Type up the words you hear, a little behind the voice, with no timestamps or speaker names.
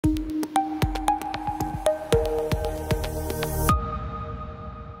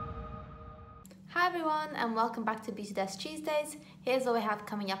and welcome back to Beauty Desk Tuesdays. Here's what we have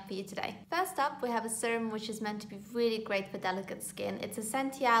coming up for you today. First up, we have a serum which is meant to be really great for delicate skin. It's a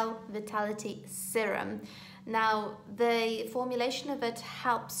Sensual Vitality Serum. Now, the formulation of it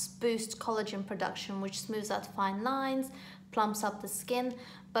helps boost collagen production, which smooths out fine lines, plumps up the skin,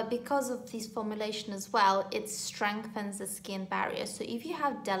 but because of this formulation as well, it strengthens the skin barrier. So if you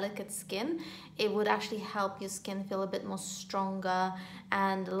have delicate skin, it would actually help your skin feel a bit more stronger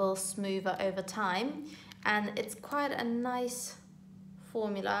and a little smoother over time. And it's quite a nice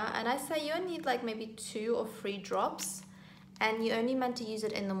formula. And I say you only need like maybe 2 or 3 drops, and you're only meant to use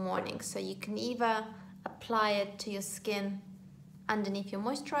it in the morning. So you can either apply it to your skin underneath your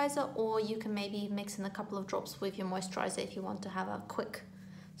moisturizer, or you can maybe mix in a couple of drops with your moisturizer if you want to have a quick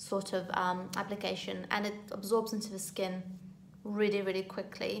sort of application, and it absorbs into the skin really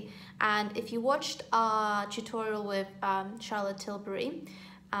quickly. And if you watched our tutorial with Charlotte Tilbury,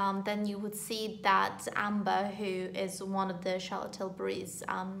 then you would see that Amber, who is one of the Charlotte Tilbury's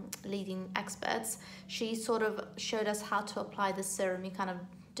leading experts, she sort of showed us how to apply the serum. You kind of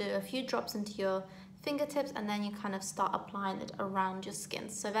do a few drops into your fingertips, and then you kind of start applying it around your skin.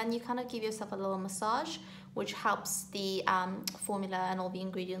 So then you kind of give yourself a little massage, which helps the formula and all the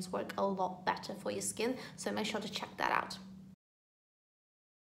ingredients work a lot better for your skin. So make sure to check that out.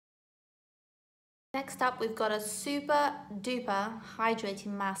 Next up, we've got a super duper hydrating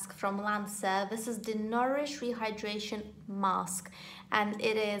mask from Lancer. This is the Nourish Rehydration Mask, and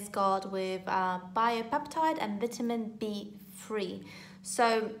it is got with biopeptide and vitamin B3.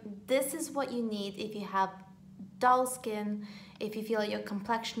 So this is what you need if you have dull skin, if you feel like your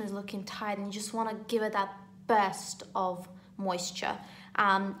complexion is looking tight and you just want to give it that burst of moisture.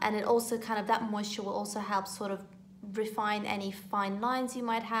 And it also that moisture will also help sort of refine any fine lines you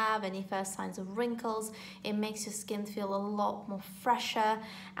might have, any first signs of wrinkles. It makes your skin feel a lot more fresher.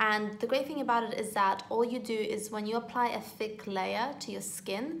 And the great thing about it is that all you do is when you apply a thick layer to your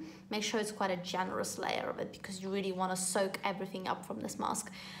skin, make sure it's quite a generous layer of it, because you really want to soak everything up from this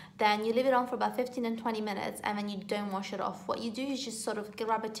mask. Then you leave it on for about 15 and 20 minutes, and then you don't wash it off. What you do is just sort of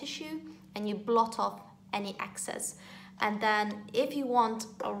grab a tissue and you blot off any excess. And then if you want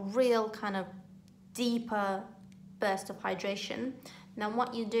a real kind of deeper burst of hydration, then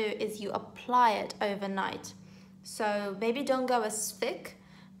what you do is you apply it overnight. So maybe don't go as thick,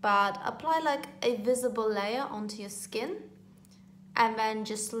 but apply like a visible layer onto your skin, and then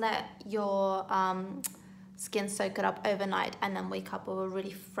just let your skin soak it up overnight, and then wake up with a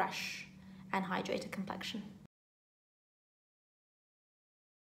really fresh and hydrated complexion.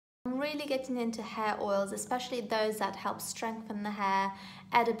 I'm really getting into hair oils, especially those that help strengthen the hair,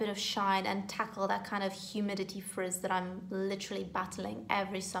 add a bit of shine, and tackle that kind of humidity frizz that I'm literally battling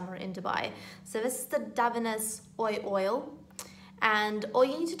every summer in Dubai. So this is the Davines oil, and all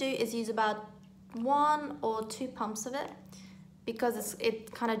you need to do is use about 1 or 2 pumps of it, because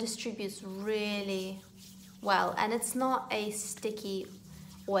it kind of distributes really well, and it's not a sticky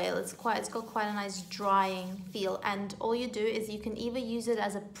oil. It's got quite a nice drying feel, and all you do is you can either use it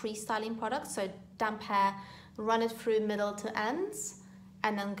as a pre-styling product, so damp hair, run it through middle to ends,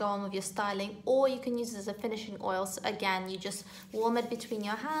 and then go on with your styling, or you can use it as a finishing oil. So again, you just warm it between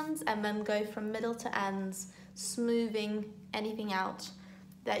your hands and then go from middle to ends, smoothing anything out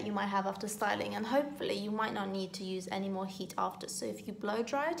that you might have after styling, and hopefully you might not need to use any more heat after. So if you blow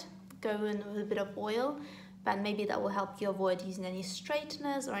dry it, go in with a bit of oil, then maybe that will help you avoid using any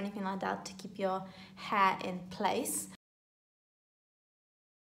straighteners or anything like that to keep your hair in place.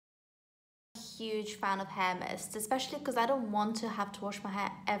 Huge fan of hair mist, especially because I don't want to have to wash my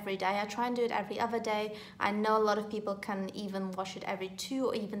hair every day. I try and do it every other day. I know a lot of people can even wash it every 2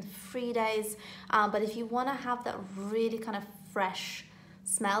 or even 3 days, but if you want to have that really kind of fresh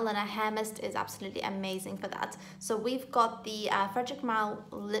smell, then a hair mist is absolutely amazing for that. So we've got the Frederic Malle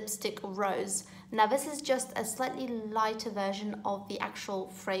Lipstick Rose. Now this is just a slightly lighter version of the actual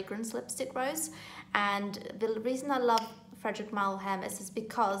fragrance Lipstick Rose, and the reason I love Frederic Malle hair mist is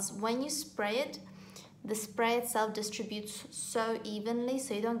because when you spray it, the spray itself distributes so evenly,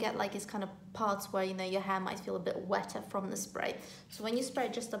 so you don't get like these kind of parts where your hair might feel a bit wetter from the spray. So when you spray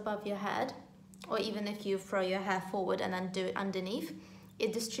it just above your head, or even if you throw your hair forward and then do it underneath,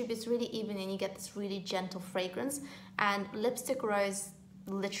 it distributes really evenly and you get this really gentle fragrance. And Lipstick Rose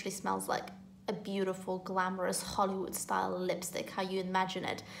literally smells like a beautiful, glamorous Hollywood style lipstick, how you imagine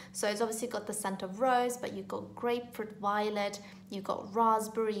it. So it's obviously got the scent of rose, but you've got grapefruit violet, you've got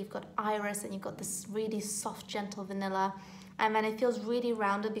raspberry, you've got iris, and you've got this really soft, gentle vanilla. And then it feels really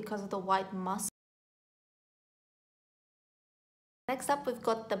rounded because of the white musk. Next up, we've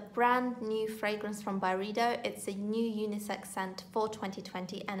got the brand new fragrance from Byredo. It's a new unisex scent for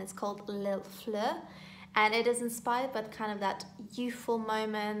 2020, and it's called Lil Fleur. And it is inspired by kind of that youthful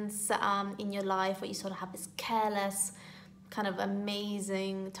moments in your life where you sort of have this careless, kind of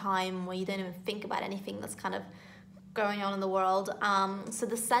amazing time where you don't even think about anything that's kind of going on in the world. So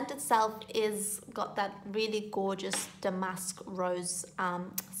the scent itself is got that really gorgeous damask rose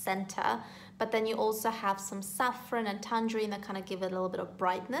center, but then you also have some saffron and tangerine that kind of give it a little bit of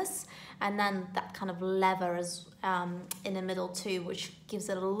brightness, and then that kind of leather is in the middle too, which gives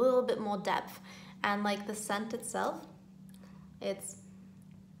it a little bit more depth. And like the scent itself, it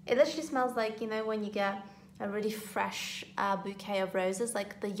literally smells like, you know, when you get a really fresh bouquet of roses,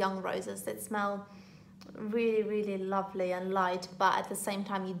 like the young roses that smell really, really lovely and light, but at the same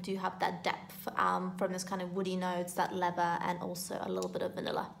time you do have that depth from this kind of woody notes, that leather, and also a little bit of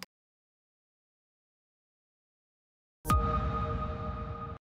vanilla.